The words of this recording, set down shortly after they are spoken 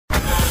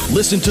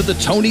Listen to The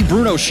Tony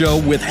Bruno Show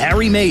with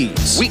Harry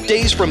Mays.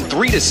 Weekdays from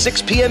 3 to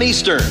 6 p.m.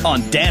 Eastern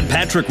on Dan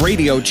Patrick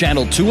Radio,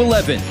 Channel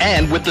 211.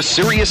 And with the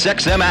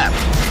SiriusXM app.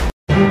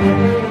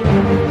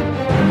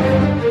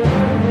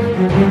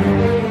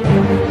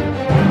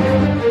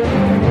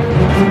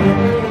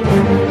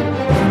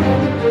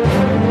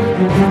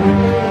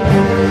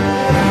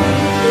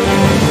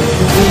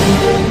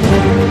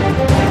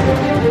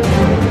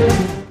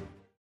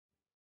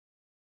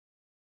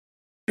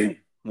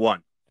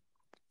 One.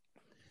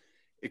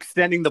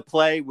 Extending the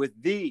play with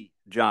the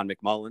John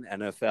McMullen,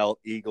 NFL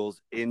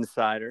Eagles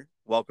insider.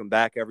 Welcome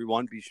back,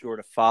 everyone. Be sure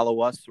to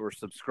follow us or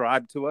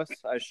subscribe to us,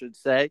 I should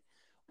say,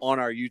 on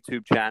our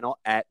YouTube channel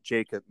at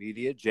Jacob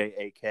Media,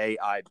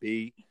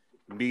 Jakib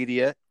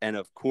Media. And,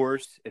 of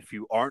course, if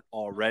you aren't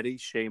already,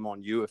 shame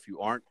on you if you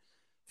aren't,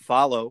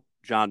 follow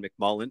John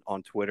McMullen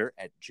on Twitter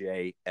at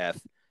JF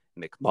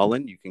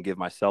McMullen. You can give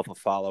myself a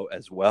follow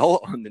as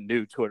well on the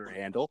new Twitter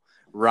handle,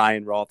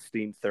 Ryan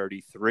Rothstein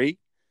 33,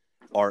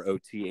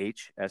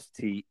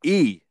 ROTHSTEIN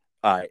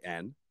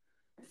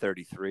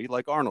 33,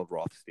 like Arnold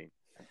Rothstein.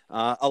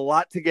 A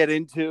lot to get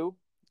into.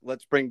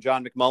 Let's bring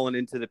John McMullen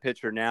into the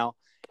picture now.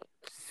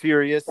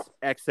 Sirius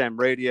XM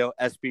Radio,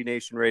 SB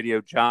Nation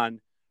Radio.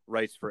 John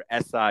writes for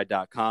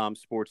SI.com,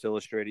 Sports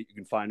Illustrated. You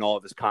can find all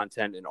of his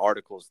content and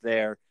articles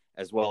there,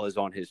 as well as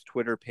on his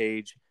Twitter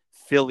page,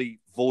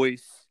 Philly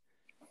Voice.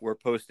 We're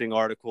posting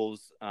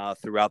articles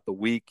throughout the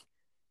week,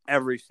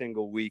 every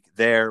single week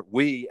there.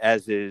 We,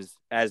 as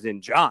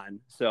in John,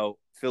 so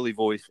Philly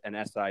Voice and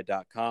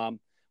SI.com.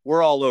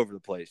 We're all over the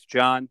place.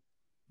 John,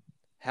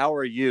 how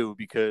are you?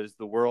 Because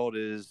the world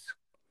is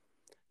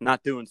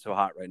not doing so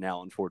hot right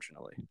now,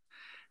 unfortunately.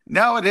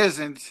 No, it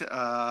isn't.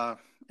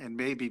 And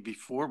maybe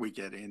before we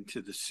get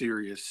into the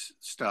serious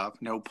stuff,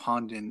 no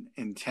pun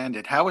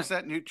intended, how is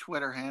that new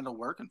Twitter handle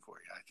working for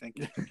you? I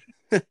think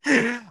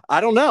I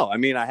don't know. I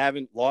mean, I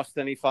haven't lost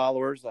any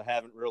followers. I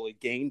haven't really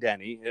gained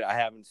any. I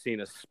haven't seen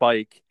a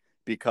spike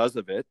because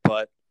of it.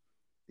 But,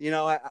 you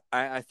know,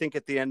 I think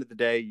at the end of the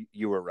day,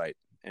 you were right.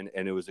 And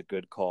it was a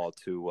good call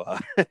to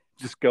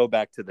just go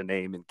back to the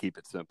name and keep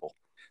it simple.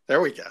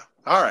 There we go.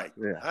 All right.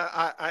 Yeah.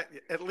 I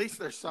at least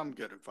there's some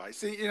good advice.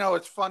 See, you know,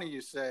 it's funny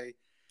you say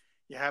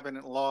you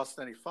haven't lost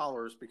any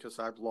followers because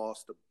I've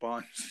lost a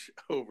bunch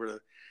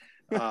over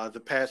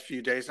the past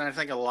few days. And I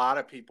think a lot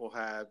of people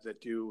have that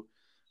do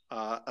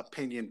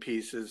opinion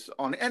pieces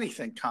on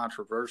anything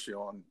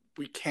controversial. And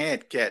we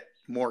can't get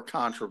more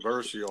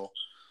controversial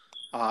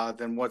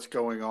than what's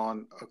going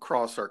on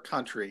across our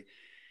country.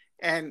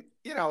 And,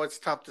 you know, it's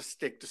tough to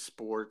stick to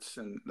sports.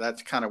 And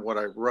that's kind of what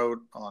I wrote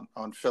on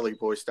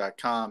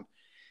phillyvoice.com.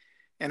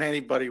 And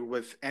anybody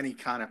with any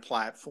kind of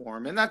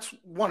platform. And that's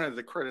one of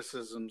the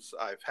criticisms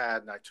I've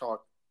had, and I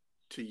talked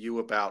to you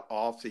about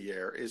off the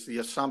air, is the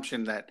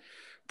assumption that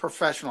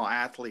professional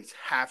athletes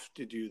have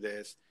to do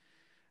this,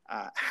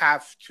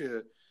 have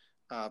to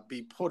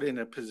be put in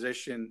a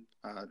position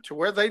to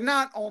where they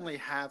not only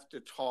have to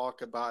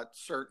talk about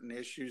certain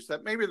issues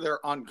that maybe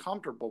they're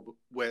uncomfortable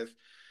with.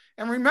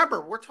 And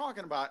remember, we're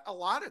talking about, a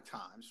lot of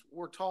times,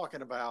 we're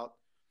talking about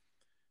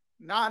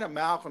not a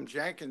Malcolm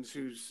Jenkins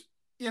who's,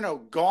 you know,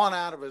 gone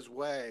out of his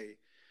way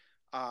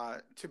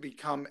to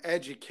become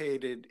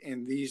educated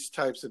in these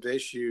types of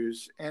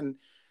issues. And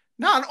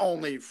not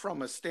only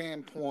from a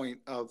standpoint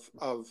of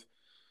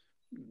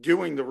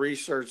doing the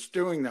research,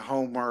 doing the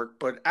homework,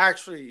 but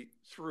actually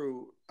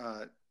through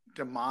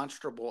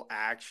demonstrable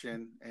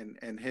action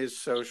and his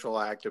social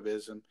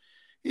activism.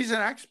 He's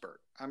an expert.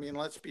 I mean,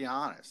 let's be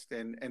honest.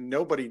 And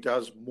nobody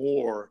does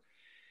more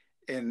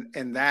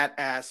in that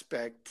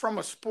aspect from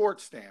a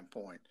sports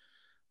standpoint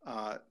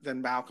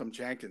than Malcolm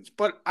Jenkins.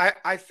 But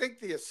I think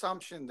the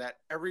assumption that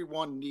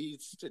everyone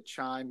needs to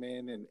chime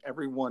in and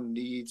everyone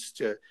needs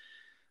to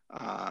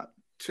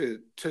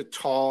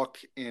talk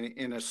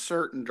in a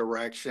certain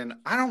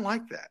direction, I don't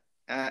like that.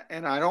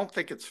 And I don't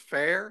think it's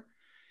fair.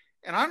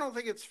 And I don't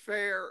think it's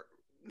fair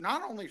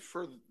not only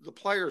for the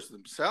players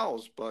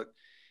themselves, but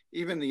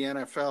even the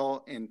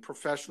NFL and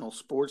professional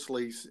sports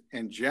leagues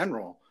in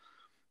general.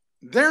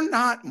 They're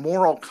not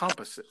moral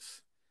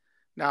compasses.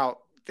 Now,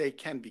 they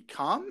can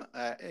become,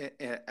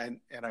 and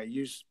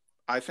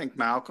I think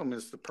Malcolm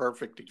is the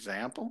perfect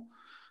example.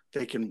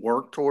 They can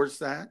work towards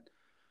that.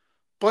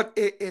 But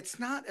it's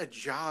not a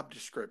job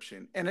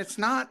description. And it's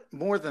not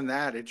more than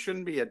that. It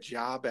shouldn't be a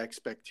job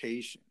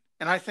expectation.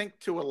 And I think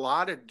to a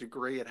lot of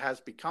degree, it has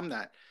become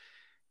that.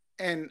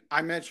 And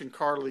I mentioned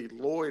Carly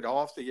Lloyd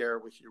off the air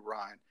with you,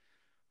 Ryan.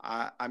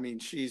 I mean,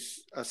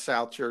 she's a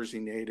South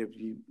Jersey native.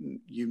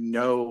 You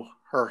know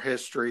her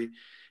history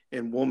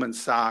in women's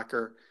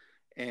soccer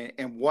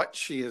and what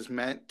she has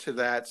meant to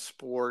that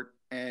sport.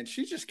 And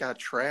she just got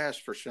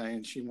trashed for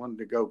saying she wanted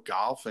to go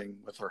golfing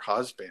with her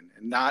husband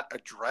and not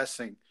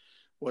addressing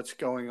what's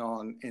going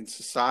on in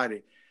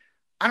society.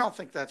 I don't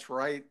think that's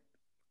right.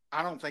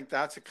 I don't think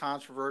that's a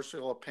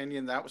controversial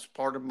opinion. That was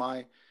part of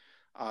my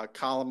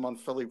column on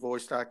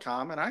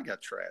phillyvoice.com, and I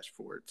got trashed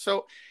for it.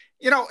 So,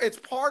 you know, it's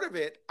part of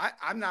it.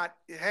 I'm not,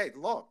 hey,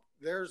 look,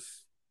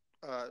 there's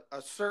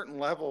a certain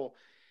level.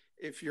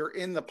 if you're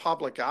in the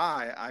public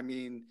eye, I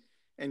mean,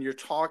 and you're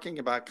talking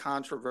about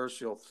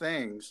controversial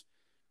things,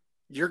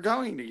 you're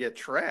going to get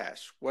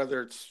trash,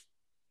 whether it's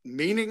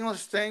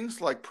meaningless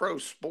things like pro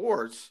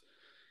sports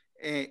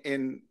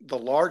in the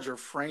larger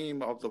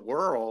frame of the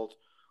world,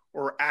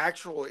 or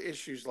actual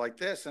issues like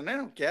this. And they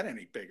don't get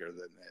any bigger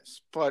than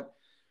this. But,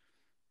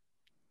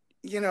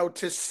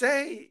 to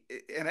say,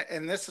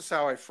 and this is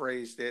how I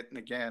phrased it, and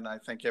again, I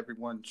think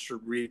everyone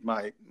should read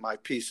my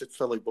piece at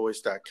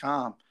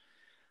phillyboys.com.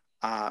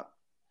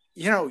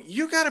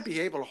 You got to be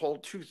able to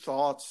hold two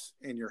thoughts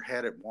in your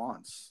head at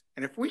once.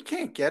 And if we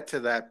can't get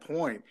to that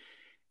point,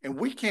 and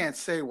we can't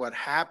say what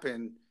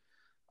happened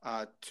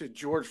to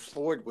George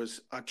Floyd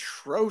was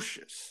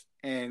atrocious,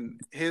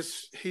 and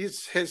his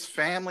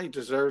family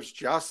deserves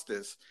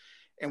justice,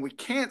 and we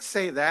can't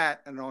say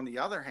that, and on the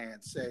other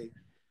hand say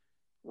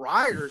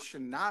rioters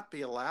should not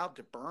be allowed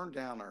to burn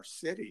down our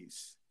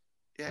cities.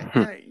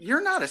 Yeah,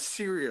 you're not a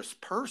serious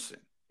person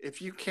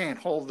if you can't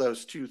hold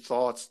those two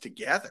thoughts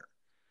together.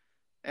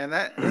 And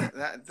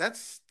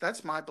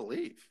that's my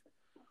belief.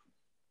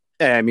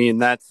 I mean,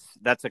 that's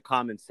a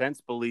common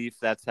sense belief.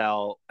 That's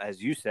how,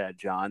 as you said,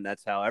 John,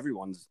 that's how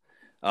everyone's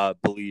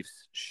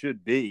beliefs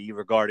should be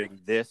regarding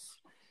this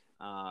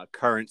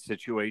current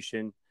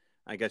situation,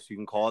 I guess you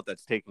can call it,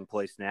 that's taking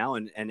place now,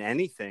 and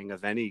anything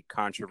of any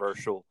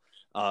controversial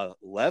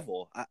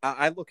level.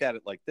 I look at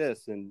it like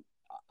this, and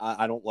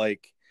I don't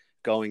like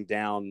going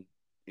down,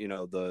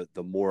 the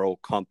moral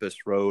compass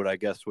road, I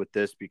guess, with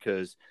this,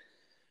 because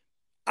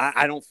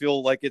I don't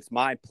feel like it's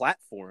my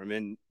platform,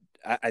 and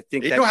I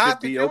think that should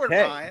be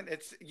okay. Ryan.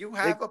 You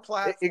have a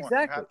platform.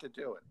 Exactly. You have to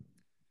do it.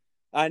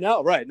 I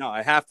know, right? No,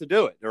 I have to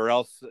do it, or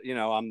else,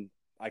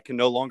 I can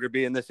no longer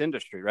be in this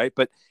industry, right?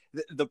 But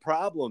the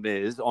problem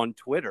is on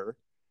Twitter,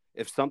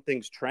 if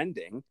something's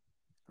trending,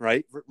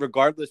 right,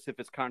 regardless if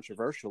it's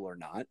controversial or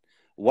not,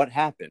 what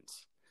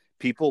happens?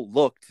 People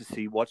look to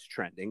see what's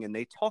trending and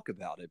they talk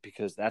about it,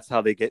 because that's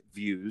how they get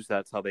views.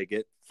 That's how they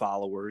get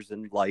followers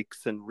and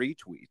likes and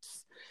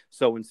retweets.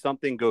 So when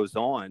something goes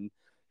on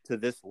to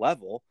this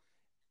level,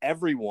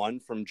 everyone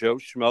from Joe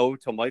Schmo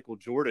to Michael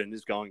Jordan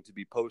is going to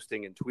be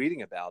posting and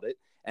tweeting about it.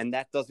 And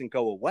that doesn't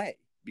go away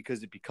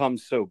because it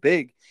becomes so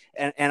big.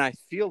 And I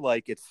feel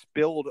like it's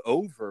spilled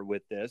over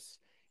with this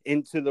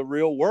into the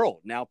real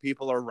world. Now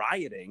people are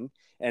rioting,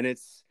 and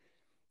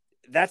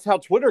that's how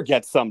Twitter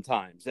gets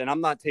sometimes. And I'm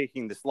not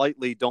taking this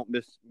lightly. Don't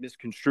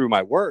misconstrue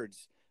my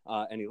words,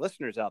 any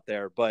listeners out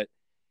there. But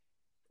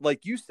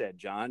like you said,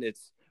 John,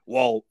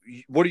 well,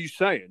 what are you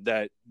saying?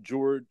 That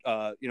George,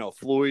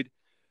 Floyd,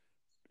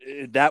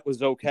 that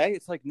was okay?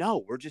 It's like,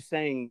 no, we're just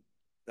saying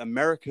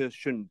America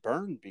shouldn't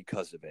burn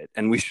because of it.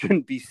 And we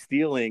shouldn't be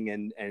stealing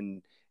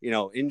and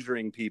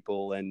injuring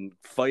people and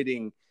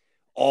fighting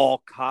all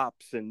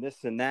cops and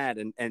this and that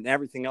and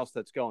everything else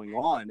that's going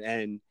on.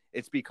 And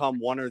it's become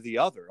one or the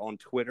other on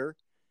Twitter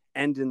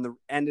and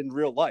in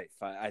real life.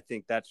 I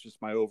think that's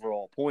just my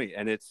overall point.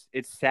 And it's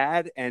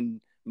sad.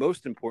 And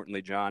most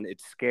importantly, John,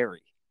 it's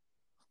scary.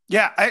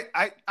 Yeah,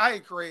 I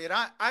agree. And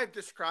I've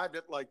described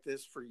it like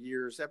this for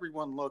years.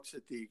 Everyone looks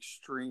at the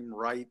extreme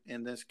right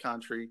in this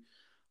country,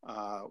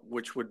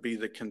 which would be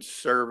the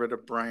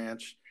conservative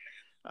branch,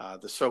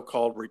 the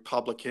so-called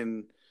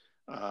Republican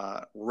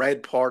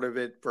red part of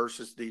it,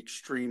 versus the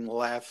extreme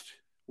left,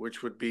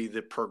 which would be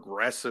the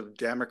progressive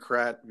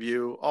Democrat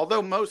view.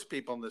 Although most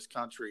people in this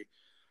country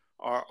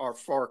are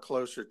far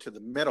closer to the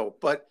middle.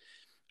 But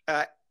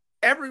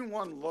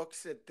everyone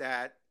looks at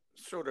that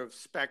sort of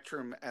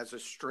spectrum as a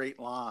straight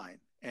line,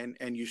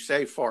 and you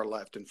say far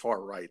left and far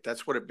right.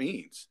 That's what it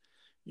means.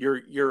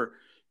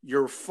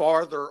 You're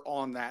farther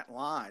on that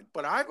line.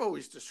 But I've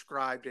always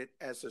described it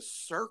as a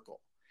circle,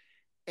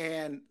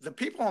 and the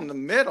people in the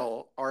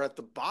middle are at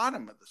the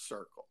bottom of the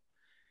circle,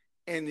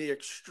 and the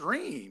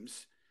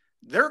extremes,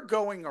 they're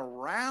going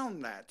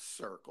around that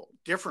circle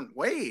different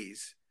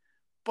ways,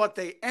 but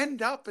they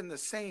end up in the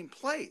same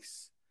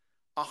place,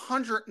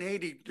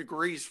 180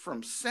 degrees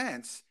from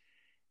sense.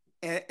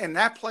 And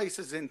that place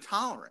is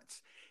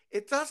intolerance.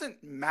 It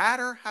doesn't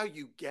matter how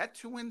you get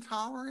to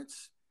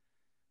intolerance,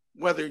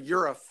 whether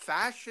you're a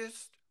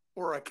fascist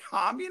or a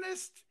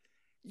communist,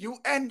 you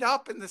end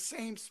up in the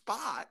same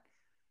spot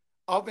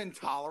of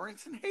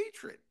intolerance and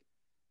hatred.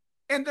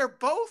 And they're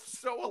both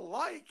so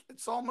alike,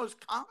 it's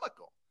almost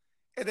comical.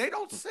 And they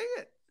don't see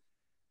it.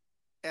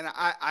 And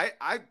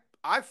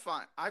I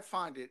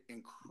find it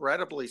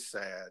incredibly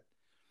sad.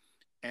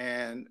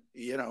 And,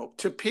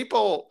 to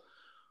people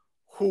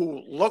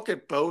who look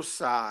at both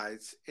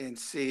sides and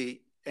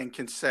see and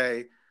can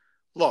say,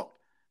 look,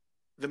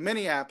 the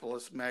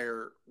Minneapolis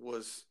mayor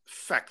was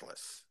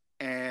feckless.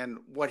 And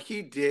what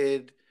he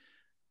did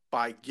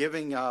by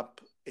giving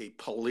up a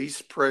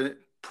police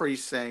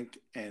precinct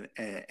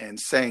and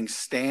saying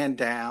stand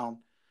down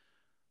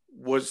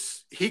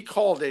he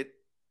called it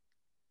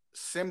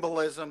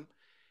symbolism.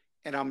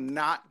 And I'm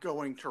not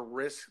going to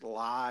risk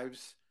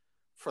lives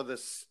for the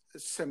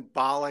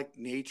symbolic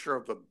nature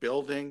of a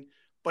building.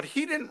 But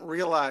he didn't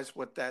realize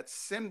what that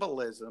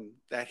symbolism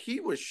that he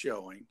was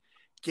showing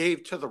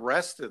gave to the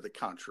rest of the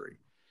country.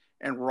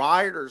 And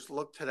rioters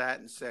looked to that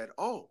and said,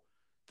 oh,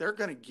 they're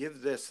going to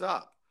give this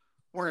up.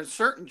 Where in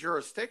certain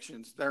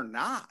jurisdictions, they're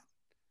not.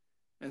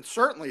 And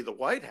certainly the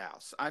White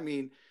House. I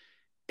mean,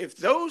 if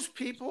those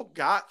people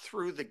got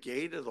through the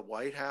gate of the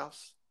White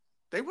House,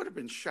 they would have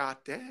been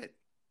shot dead.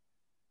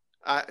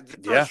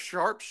 Those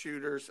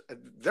sharpshooters,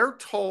 they're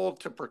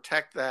told to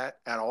protect that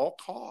at all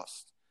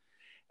costs.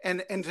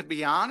 And to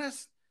be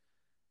honest,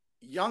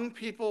 young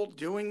people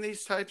doing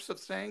these types of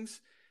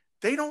things,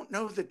 they don't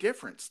know the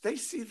difference. They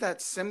see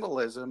that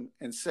symbolism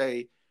and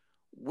say,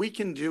 we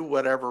can do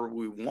whatever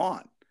we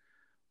want.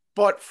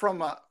 But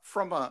from a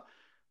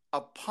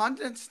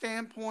pundit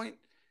standpoint,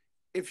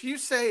 if you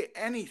say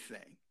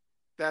anything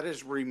that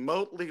is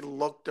remotely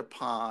looked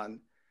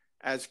upon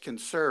as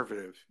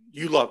conservative,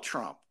 you love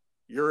Trump.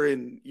 You're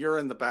in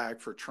the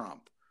bag for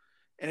Trump.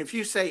 And if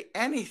you say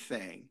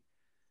anything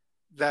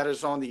that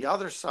is on the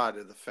other side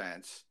of the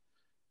fence,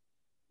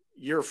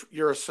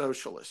 you're a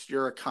socialist,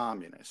 you're a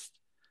communist.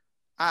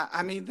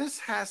 I mean, this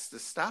has to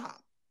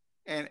stop.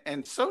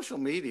 And social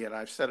media, and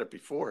I've said it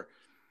before,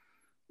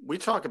 we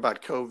talk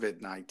about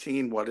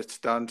COVID-19, what it's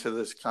done to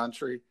this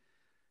country.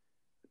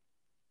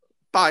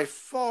 By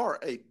far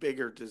a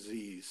bigger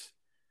disease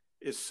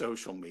is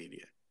social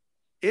media.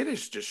 It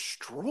is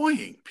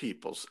destroying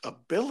people's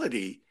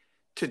ability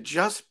to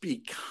just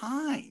be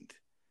kind.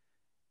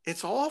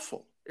 It's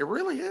awful. It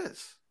really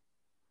is.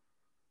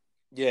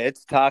 Yeah,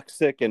 it's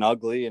toxic and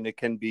ugly, and it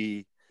can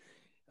be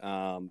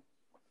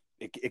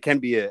it can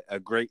be a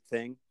great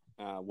thing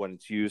when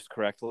it's used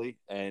correctly,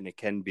 and it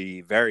can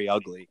be very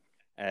ugly,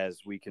 as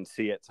we can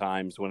see at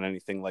times when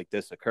anything like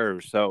this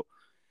occurs. So,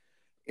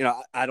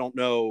 I don't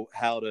know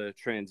how to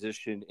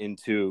transition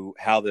into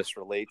how this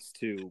relates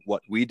to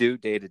what we do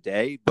day to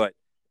day, but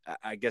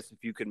I guess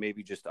if you could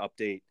maybe just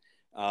update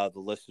the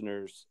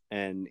listeners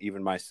and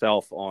even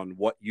myself on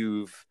what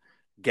you've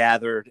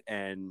gathered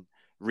and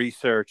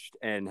researched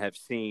and have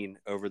seen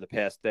over the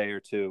past day or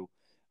two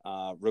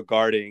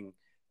regarding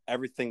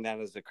everything that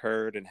has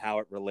occurred and how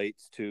it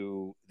relates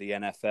to the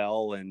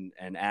NFL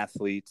and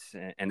athletes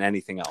and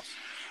anything else.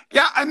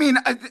 Yeah, I mean,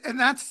 and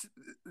that's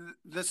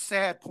the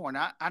sad point.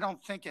 I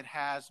don't think it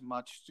has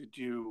much to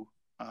do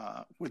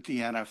with the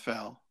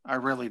NFL. I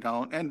really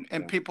don't.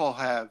 And people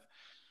have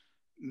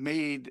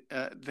made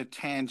the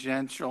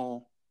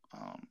tangential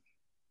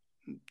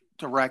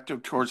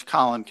directive towards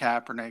Colin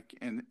Kaepernick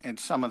and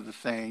some of the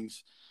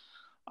things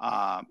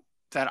that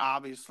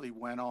obviously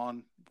went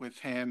on with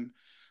him.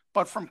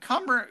 But from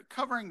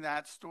covering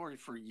that story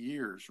for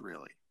years,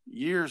 really,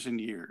 years and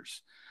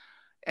years,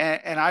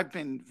 and I've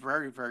been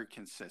very, very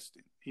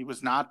consistent. He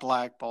was not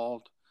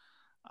blackballed.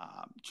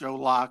 Joe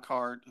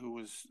Lockhart, who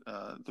was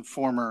the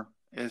former,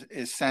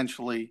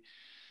 essentially,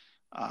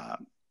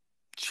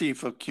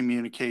 chief of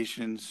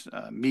communications,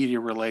 media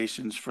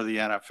relations for the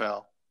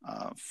NFL,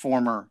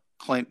 former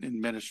Clinton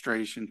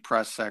administration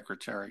press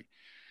secretary,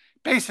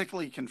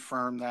 basically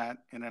confirmed that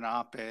in an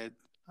op-ed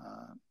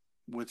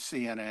with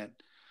CNN.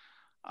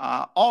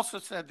 Also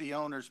said the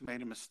owners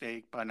made a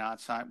mistake by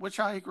not signing, which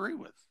I agree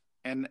with.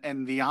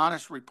 And the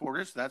honest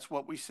reporters, that's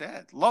what we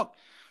said. Look,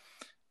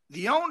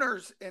 the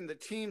owners and the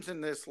teams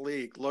in this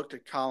league looked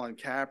at Colin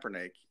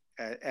Kaepernick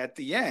at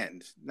the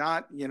end,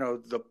 not,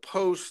 the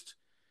post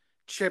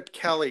Chip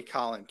Kelly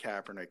Colin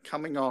Kaepernick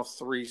coming off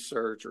 3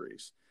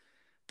 surgeries.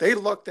 They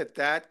looked at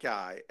that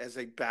guy as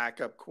a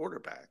backup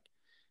quarterback.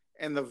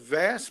 And the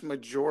vast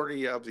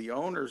majority of the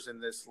owners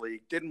in this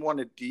league didn't want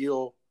to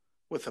deal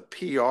with a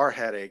PR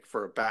headache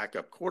for a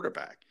backup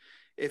quarterback.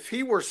 If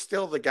he were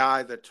still the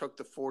guy that took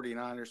the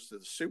 49ers to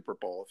the Super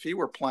Bowl, if he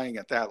were playing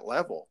at that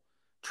level,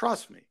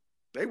 trust me,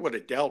 they would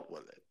have dealt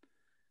with it.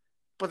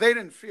 But they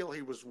didn't feel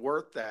he was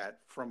worth that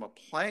from a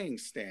playing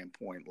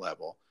standpoint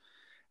level.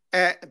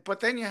 But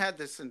then you had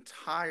this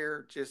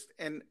entire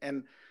and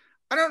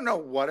I don't know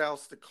what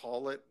else to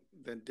call it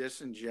than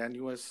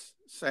disingenuous,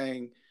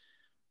 saying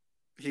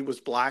he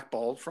was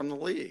blackballed from the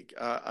league.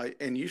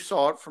 And you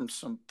saw it from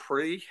some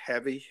pretty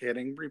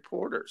heavy-hitting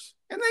reporters.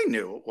 And they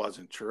knew it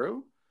wasn't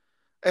true,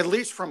 at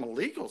least from a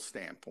legal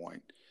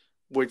standpoint,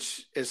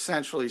 which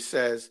essentially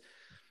says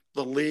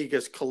the league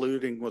is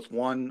colluding with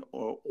one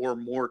or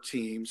more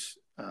teams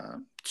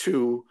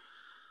to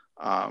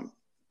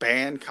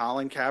ban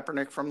Colin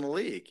Kaepernick from the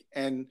league.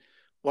 And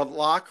what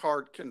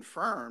Lockhart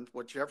confirmed,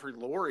 what Jeffrey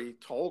Lurie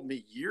told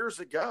me years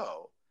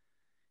ago,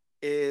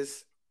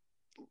 is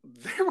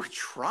they were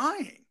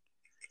trying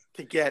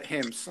to get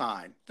him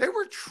signed. They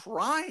were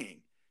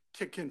trying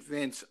to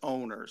convince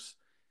owners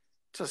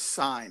to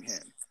sign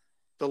him,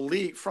 the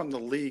league, from the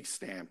league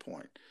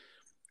standpoint,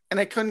 and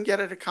they couldn't get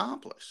it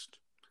accomplished.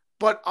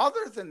 But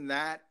other than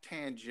that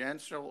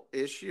tangential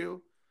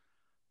issue,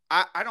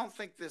 I don't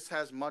think this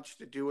has much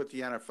to do with the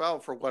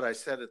NFL. For what I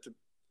said at the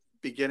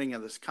beginning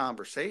of this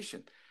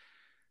conversation,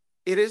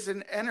 it is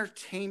an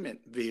entertainment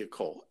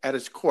vehicle at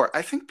its core.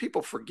 I think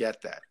people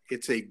forget that.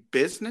 It's a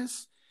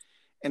business,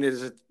 and it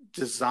is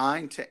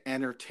designed to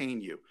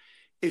entertain you.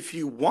 If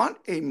you want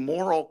a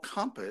moral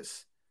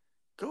compass,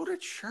 go to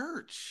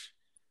church.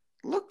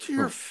 Look to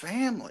your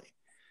family.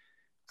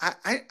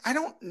 I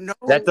don't know.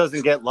 That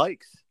doesn't get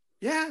likes.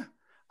 Yeah.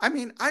 I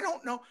mean, I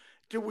don't know.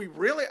 Do we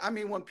really? I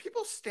mean, when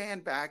people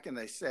stand back and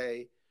they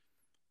say,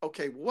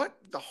 okay, what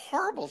the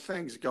horrible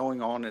things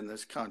going on in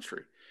this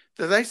country,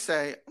 do they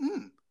say,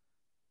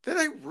 do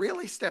they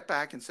really step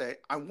back and say,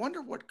 I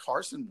wonder what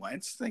Carson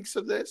Wentz thinks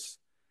of this?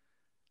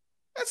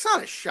 That's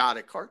not a shot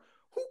at Carson.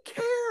 Who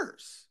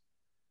cares?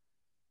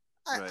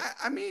 Right.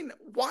 I mean,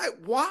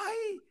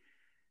 why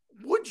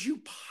would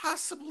you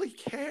possibly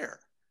care?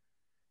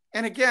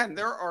 And again,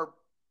 there are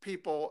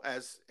people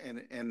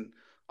and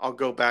I'll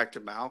go back to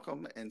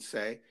Malcolm and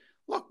say,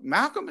 look,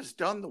 Malcolm has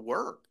done the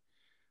work.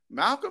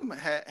 Malcolm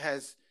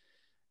has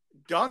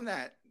done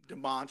that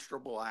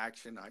demonstrable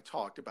action I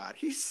talked about.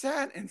 He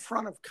sat in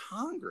front of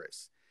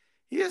Congress.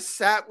 He has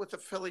sat with the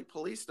Philly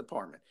Police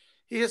Department.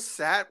 He has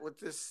sat with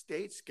this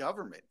state's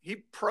government. He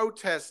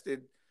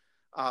protested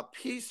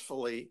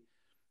peacefully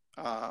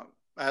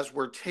as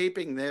we're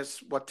taping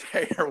this. What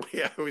day are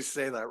we? I always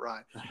say that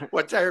right.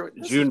 What day?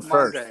 June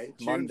 1st.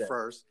 June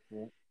 1st.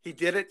 Yeah. He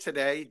did it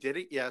today. He did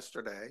it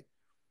yesterday.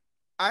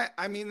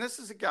 I mean, this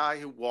is a guy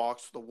who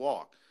walks the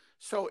walk.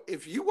 So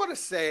if you want to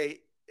say,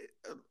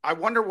 I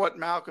wonder what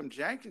Malcolm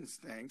Jenkins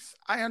thinks,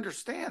 I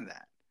understand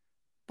that.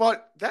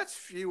 But that's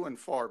few and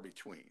far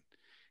between.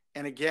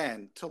 And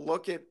again, to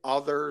look at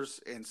others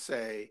and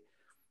say,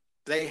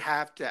 they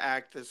have to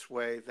act this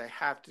way, they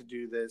have to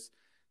do this,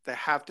 they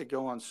have to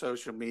go on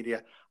social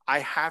media, I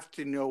have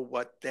to know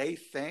what they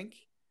think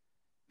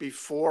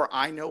before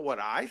I know what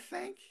I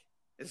think?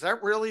 Is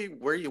that really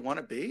where you want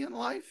to be in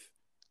life?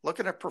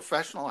 Looking at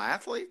professional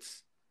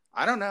athletes?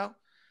 I don't know.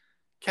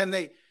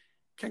 Can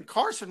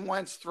Carson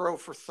Wentz throw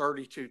for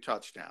 32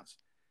 touchdowns?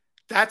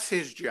 That's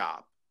his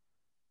job.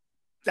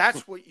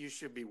 That's what you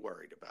should be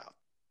worried about,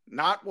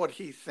 not what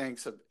he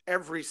thinks of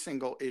every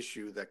single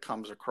issue that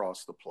comes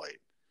across the plate.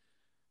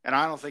 And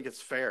I don't think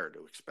it's fair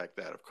to expect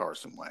that of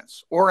Carson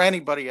Wentz or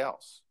anybody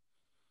else.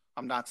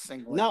 I'm not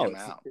singling him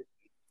out.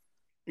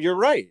 You're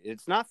right.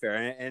 It's not fair.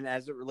 And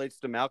as it relates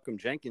to Malcolm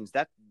Jenkins,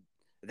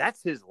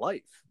 that's his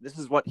life. This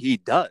is what he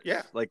does.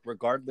 Yeah. Like,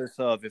 regardless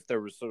of if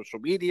there was social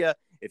media,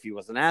 if he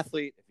was an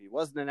athlete, if he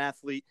wasn't an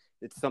athlete,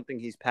 it's something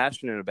he's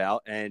passionate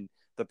about. And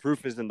the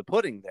proof is in the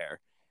pudding there.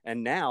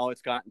 And now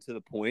it's gotten to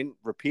the point,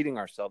 repeating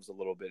ourselves a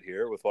little bit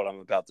here with what I'm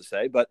about to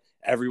say, but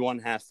everyone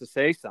has to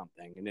say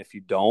something. And if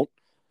you don't,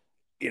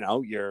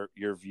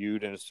 you're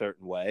viewed in a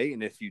certain way.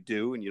 And if you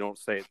do, and you don't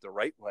say it the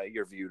right way,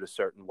 you're viewed a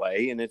certain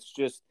way. And it's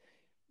just,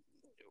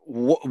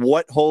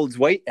 what holds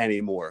weight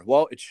anymore?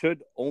 Well, it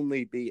should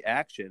only be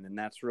action, and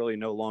that's really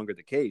no longer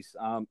the case.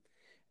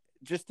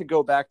 Just to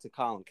go back to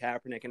Colin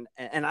Kaepernick,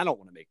 and I don't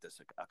want to make this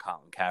a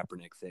Colin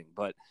Kaepernick thing,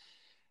 but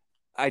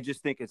I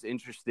just think it's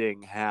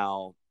interesting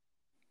how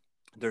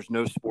there's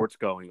no sports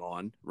going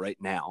on right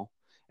now,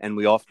 and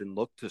we often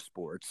look to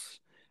sports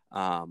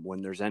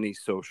when there's any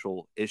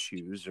social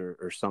issues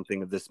or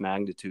something of this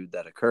magnitude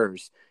that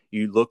occurs.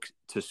 You look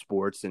to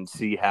sports and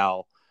see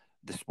how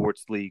the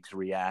sports leagues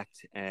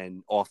react,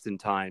 and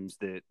oftentimes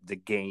the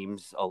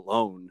games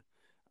alone,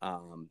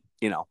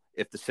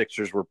 if the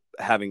Sixers were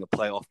having a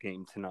playoff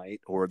game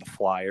tonight, or the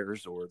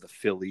Flyers or the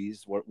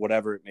Phillies,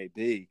 whatever it may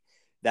be,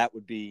 that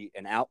would be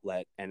an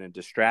outlet and a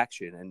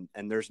distraction.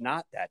 And there's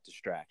not that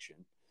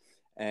distraction.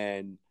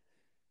 And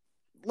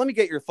let me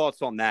get your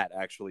thoughts on that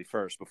actually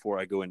first before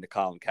I go into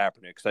Colin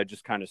Kaepernick, because I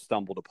just kind of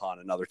stumbled upon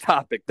another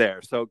topic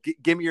there. So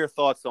give me your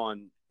thoughts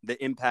on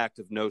the impact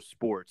of no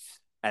sports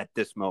at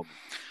this moment.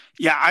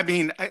 Yeah, I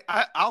mean,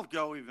 I'll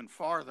go even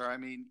farther. I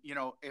mean,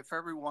 if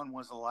everyone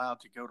was allowed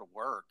to go to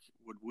work,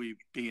 would we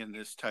be in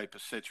this type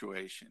of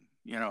situation?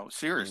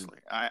 Seriously,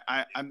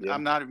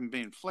 I'm not even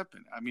being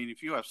flippant. I mean,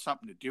 if you have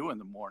something to do in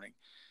the morning,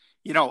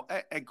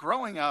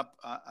 growing up,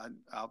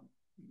 I'll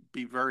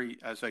be very,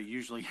 as I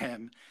usually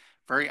am,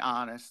 very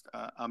honest.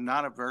 I'm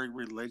not a very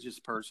religious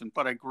person,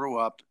 but I grew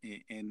up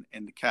in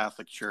the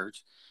Catholic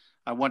Church.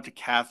 I went to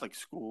Catholic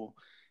school.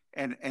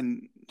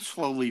 And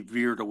slowly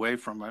veered away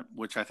from it,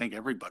 which I think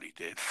everybody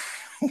did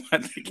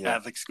went to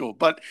Catholic school.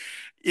 But,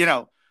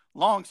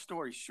 long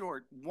story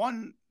short,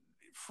 one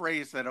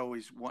phrase that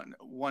always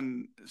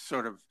one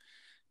sort of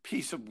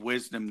piece of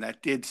wisdom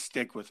that did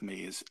stick with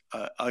me is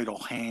idle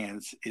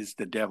hands is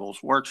the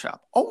devil's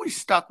workshop. Always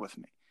stuck with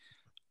me.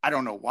 I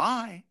don't know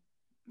why,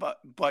 but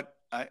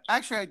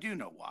I do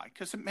know why,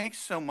 because it makes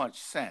so much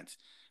sense.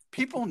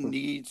 People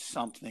need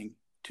something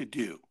to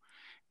do.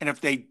 And if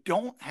they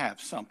don't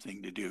have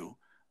something to do,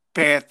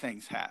 bad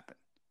things happen.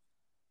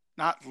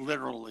 Not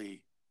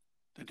literally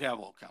the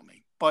devil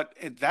coming, but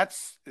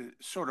that's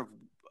sort of,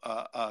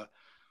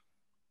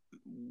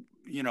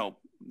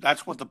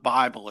 that's what the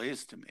Bible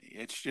is to me.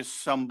 It's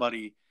just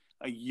somebody,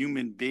 a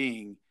human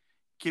being,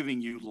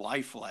 giving you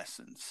life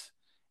lessons.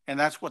 And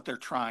that's what they're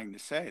trying to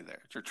say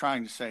there. They're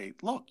trying to say,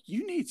 look,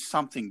 you need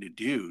something to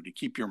do to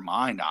keep your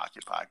mind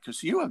occupied,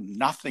 because you have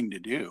nothing to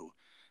do.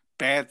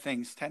 Bad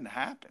things tend to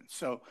happen.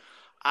 So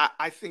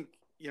I think,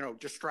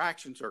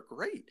 distractions are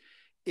great.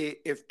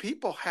 If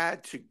people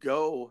had to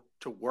go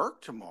to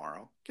work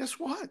tomorrow, guess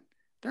what?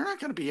 They're not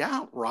going to be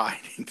out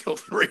riding till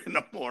 3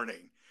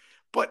 a.m.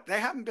 but they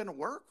haven't been to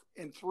work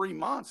in 3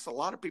 months. A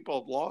lot of people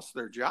have lost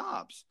their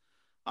jobs.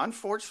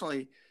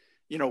 Unfortunately,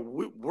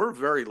 we're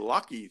very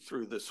lucky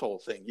through this whole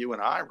thing, you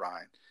and I,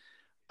 Ryan.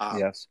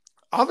 Yes.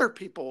 Other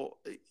people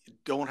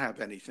don't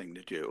have anything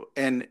to do.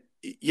 And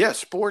yes,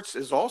 sports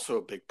is also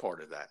a big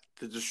part of that,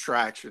 the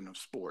distraction of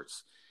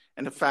sports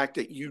and the fact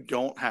that you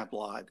don't have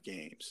live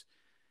games.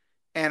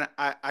 And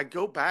I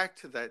go back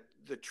to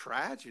the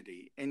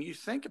tragedy, and you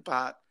think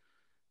about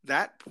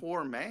that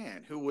poor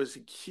man who was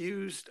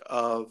accused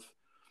of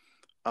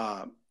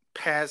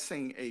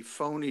passing a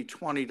phony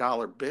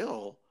 $20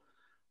 bill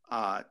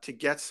to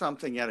get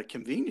something at a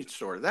convenience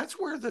store. That's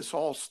where this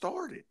all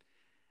started.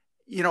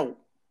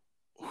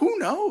 Who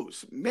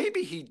knows?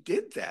 Maybe he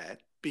did that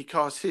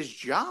because his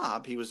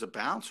job, he was a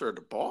bouncer at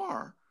a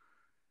bar,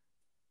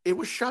 it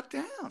was shut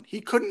down.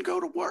 He couldn't go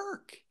to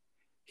work.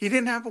 He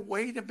didn't have a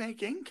way to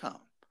make income.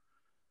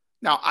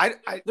 Now,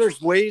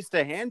 there's ways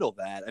to handle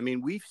that. I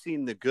mean, we've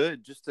seen the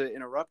good, just to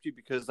interrupt you,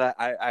 because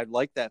I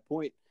like that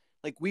point.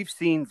 Like, we've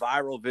seen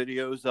viral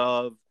videos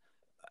of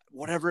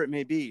whatever it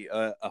may be,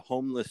 a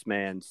homeless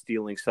man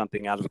stealing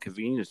something out of a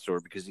convenience store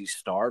because he's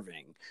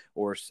starving,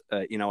 or,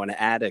 an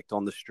addict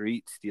on the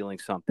street stealing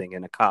something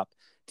and a cop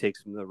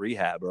takes him to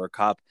rehab, or a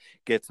cop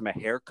gets him a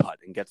haircut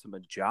and gets him a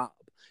job.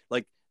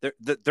 Like,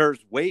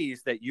 there's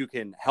ways that you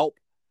can help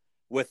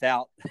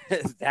without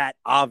that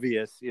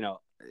obvious,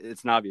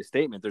 it's an obvious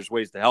statement. There's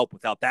ways to help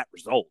without that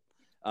result,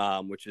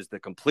 which is the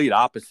complete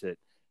opposite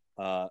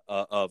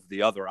of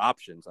the other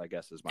options, I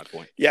guess, is my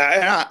point. Yeah,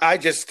 and I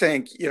just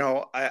think,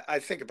 I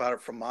think about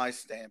it from my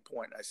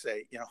standpoint. I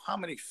say, how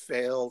many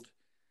failed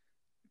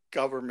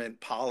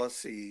government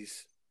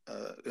policies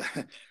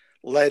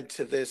led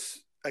to this,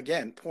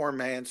 again, poor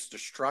man's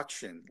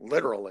destruction,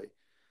 literally,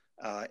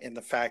 in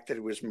the fact that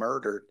he was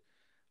murdered.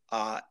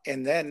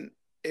 And then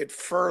it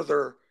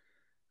further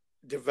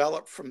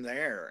developed from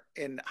there,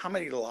 and how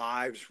many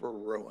lives were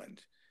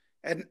ruined.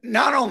 And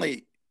not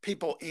only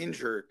people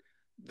injured,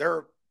 there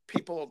are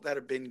people that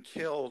have been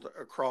killed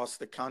across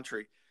the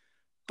country,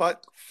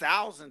 but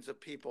thousands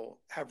of people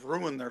have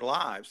ruined their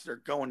lives. They're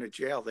going to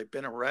jail. They've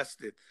been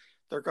arrested.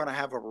 They're going to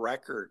have a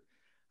record.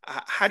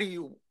 How do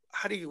you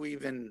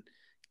even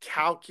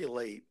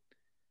calculate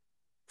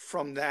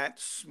from that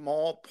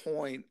small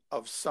point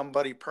of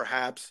somebody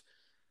perhaps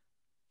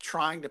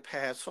trying to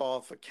pass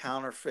off a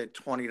counterfeit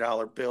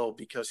 $20 bill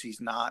because his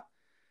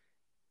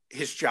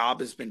job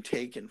has been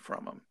taken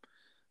from him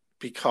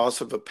because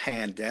of a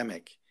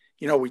pandemic?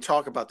 We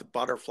talk about the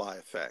butterfly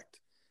effect.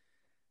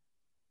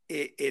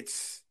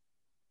 It's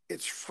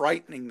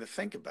frightening to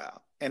think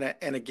about. And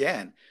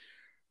again,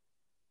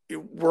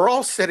 we're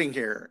all sitting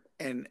here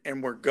and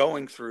we're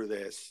going through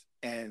this,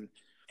 and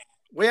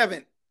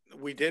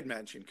we did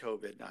mention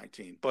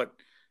COVID-19, but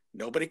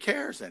nobody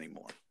cares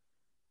anymore.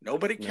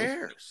 Nobody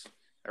cares.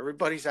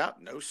 Everybody's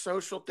out. No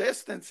social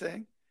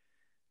distancing.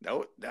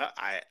 Can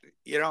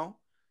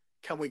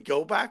we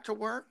go back to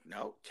work?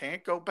 No,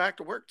 can't go back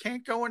to work.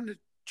 Can't go into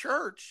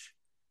church,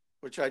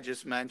 which I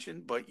just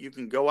mentioned, but you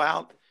can go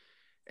out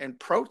and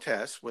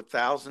protest with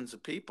thousands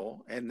of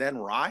people and then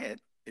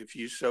riot if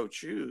you so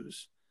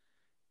choose.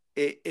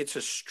 It's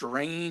a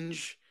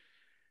strange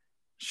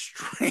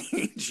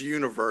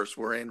universe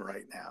we're in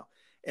right now,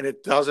 and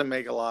it doesn't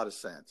make a lot of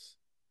sense.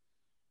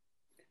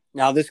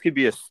 Now, this could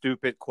be a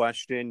stupid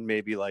question,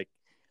 maybe like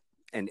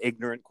an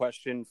ignorant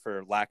question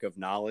for lack of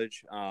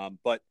knowledge.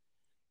 But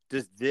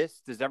does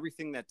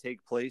everything that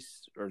take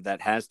place, or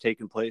that has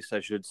taken place, I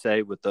should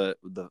say, with the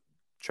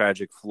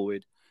tragic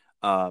Floyd,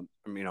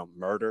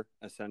 murder,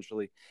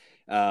 essentially,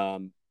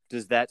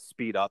 does that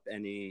speed up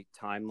any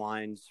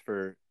timelines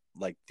for,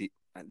 like, the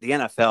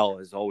NFL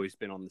has always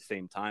been on the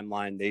same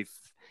timeline.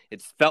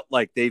 It's felt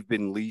like they've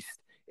been least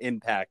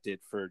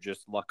impacted for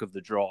just luck of the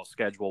draw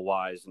schedule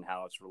wise and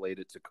how it's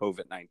related to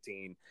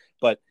COVID-19.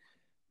 But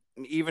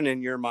even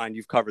in your mind,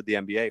 you've covered the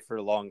NBA for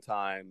a long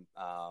time.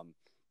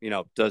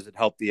 Does it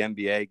help the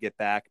NBA get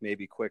back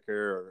maybe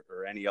quicker,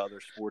 or any other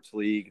sports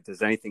league?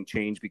 Does anything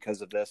change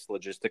because of this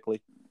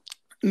logistically?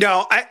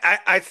 No,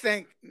 I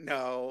think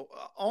no,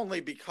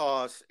 only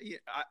because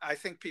I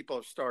think people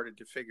have started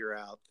to figure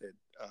out that,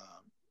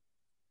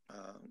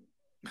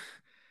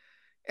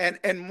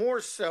 and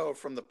more so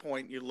from the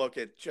point you look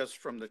at just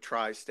from the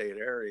tri-state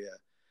area,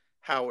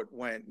 how it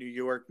went. New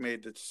York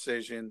made the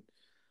decision,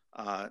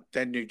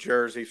 then New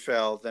Jersey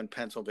fell, then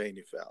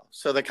Pennsylvania fell.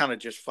 So they kind of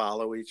just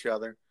follow each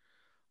other.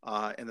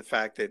 And the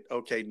fact that,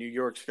 okay, New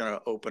York's going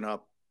to open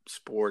up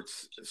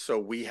sports, so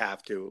we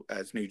have to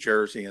as New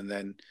Jersey, and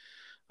then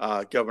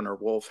Governor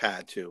Wolf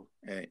had to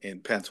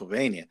in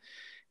Pennsylvania.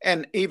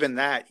 And even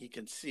that, you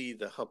can see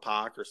the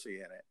hypocrisy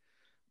in it.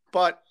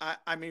 But,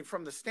 I mean,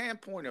 from the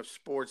standpoint of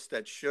sports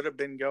that should have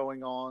been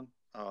going on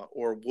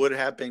or would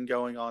have been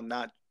going on,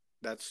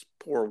 that's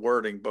poor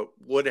wording, but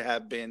would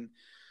have been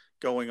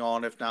going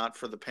on if not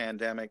for the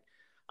pandemic.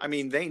 I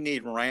mean, they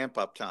need ramp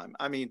up time.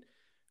 I mean,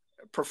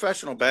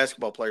 professional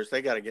basketball players,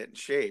 they got to get in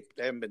shape.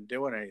 They haven't been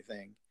doing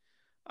anything.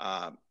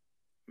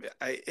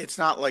 It's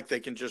not like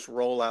they can just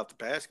roll out the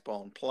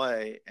basketball and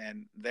play,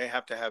 and they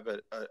have to have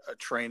a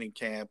training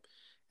camp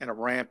and a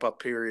ramp up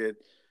period.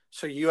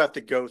 So you have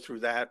to go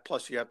through that.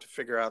 Plus, you have to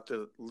figure out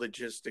the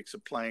logistics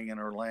of playing in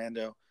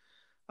Orlando.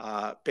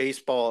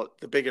 Baseball,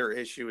 the bigger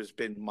issue has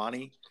been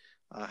money.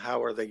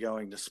 How are they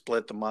going to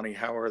split the money?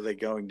 How are they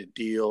going to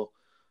deal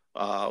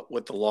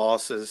with the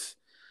losses?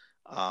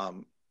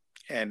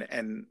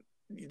 And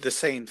the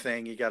same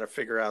thing, you got to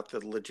figure out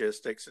the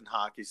logistics, and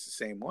hockey's the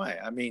same way.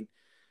 I mean,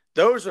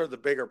 those are the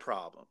bigger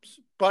problems.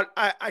 But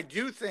I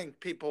do think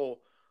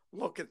people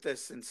look at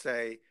this and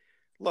say,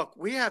 look,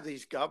 we have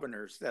these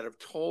governors that have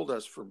told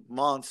us for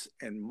months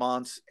and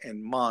months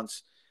and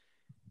months,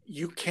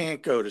 you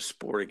can't go to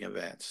sporting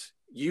events.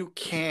 You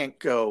can't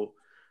go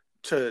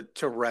to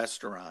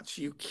restaurants.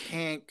 You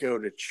can't go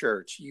to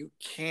church. You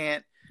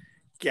can't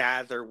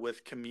gather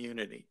with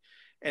community.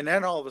 And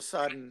then all of a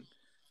sudden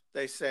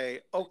they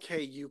say,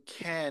 okay, you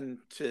can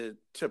to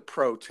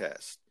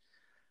protest.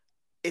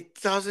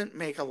 It doesn't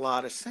make a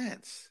lot of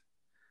sense.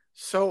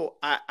 So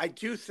I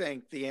do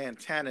think the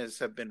antennas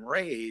have been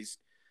raised,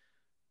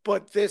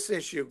 but this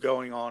issue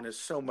going on is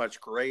so much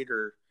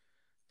greater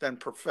than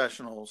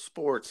professional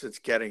sports. It's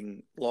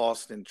getting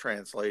lost in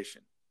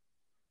translation.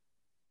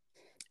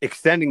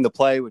 Extending the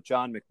play with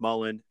John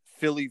McMullen,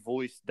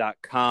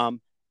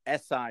 phillyvoice.com,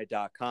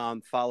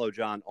 si.com. Follow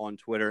John on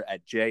Twitter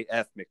at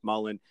JF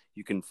McMullen.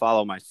 You can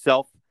follow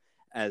myself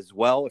as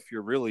well if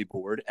you're really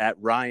bored at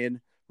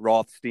Ryan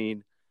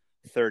Rothstein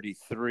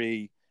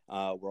 33.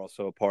 We're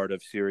also a part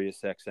of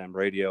Sirius XM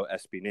Radio,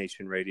 SB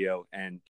Nation Radio, and